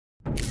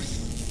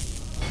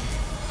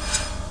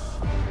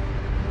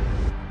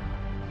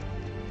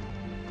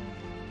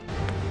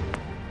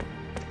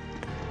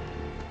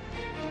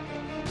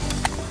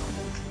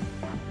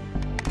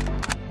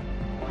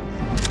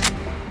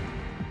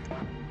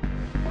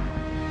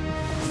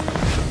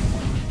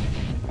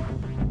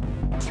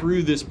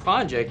through this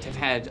project, have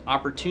had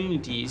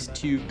opportunities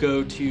to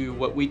go to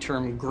what we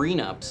term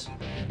green-ups,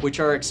 which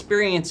are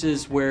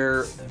experiences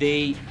where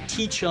they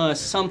teach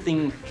us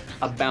something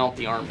about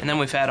the Army. And then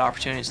we've had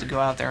opportunities to go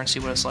out there and see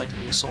what it's like to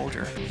be a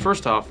soldier.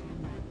 First off,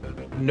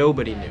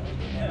 nobody knew.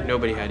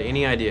 Nobody had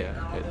any idea.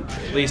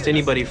 At least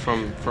anybody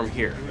from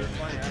here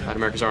at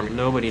America's Army,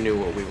 nobody knew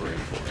what we were in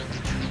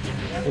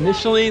for.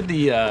 Initially,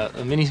 the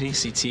mini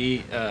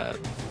VCT,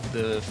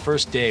 the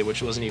first day,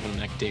 which wasn't even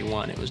like day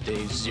one, it was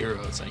day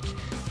 0. It's like,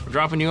 we're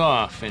dropping you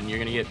off and you're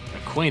gonna get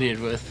acquainted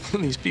with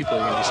these people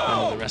you're gonna be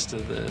spending the rest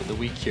of the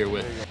week here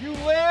with. You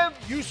live,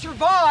 you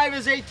survive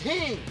as a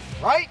team,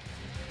 right?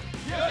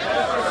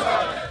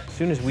 As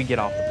soon as we get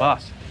off the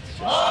bus, it's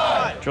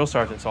just, drill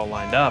sergeants all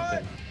lined up,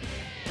 and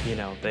you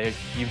know,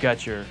 you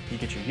get your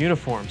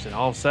uniforms, and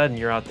all of a sudden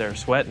you're out there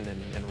sweating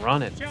and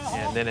running,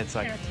 and then it's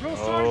like,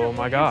 oh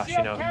my gosh,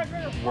 you know,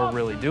 we're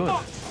really doing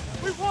this.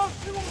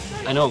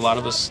 I know a lot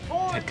of us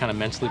had kind of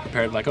mentally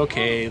prepared, like,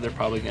 okay, they're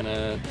probably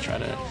gonna try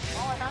to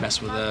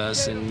mess with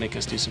us and make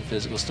us do some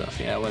physical stuff,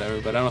 yeah, whatever,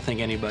 but I don't think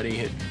anybody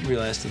had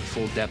realized the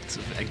full depths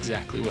of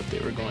exactly what they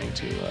were going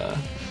to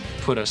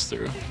put us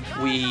through.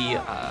 We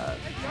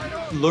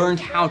learned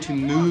how to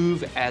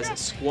move as a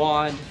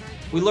squad.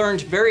 We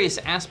learned various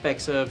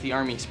aspects of the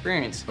Army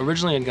experience.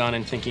 Originally I'd gone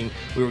in thinking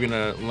we were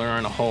gonna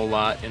learn a whole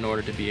lot in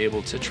order to be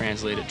able to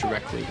translate it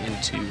directly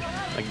into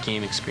a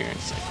game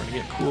experience. Like, we're gonna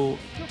get cool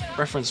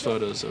reference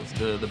photos of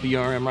the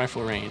BRM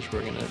rifle range.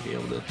 We're gonna be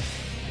able to,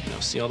 you know,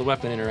 see all the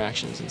weapon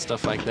interactions and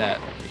stuff like that.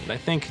 But I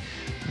think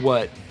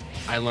what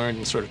I learned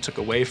and sort of took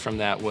away from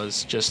that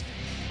was just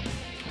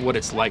what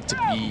it's like to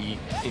be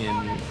in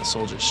a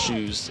soldier's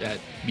shoes at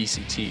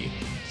BCT.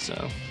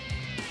 So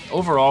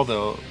overall,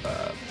 though,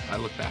 I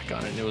look back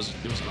on it and it was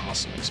an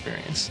awesome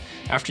experience.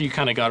 After you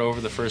kind of got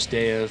over the first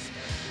day of,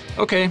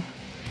 okay,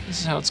 this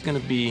is how it's gonna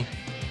be,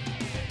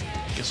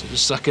 I guess we'll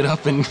just suck it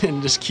up and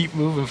just keep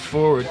moving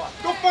forward.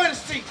 Go find a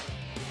seat.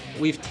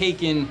 We've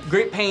taken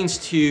great pains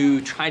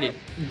to try to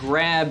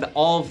grab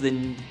all of the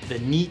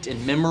neat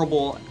and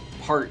memorable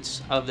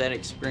parts of that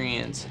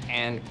experience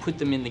and put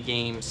them in the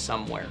game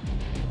somewhere.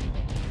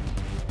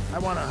 I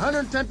want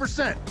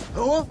 110%.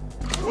 Who?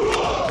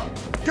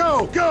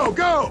 Go, go,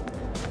 go!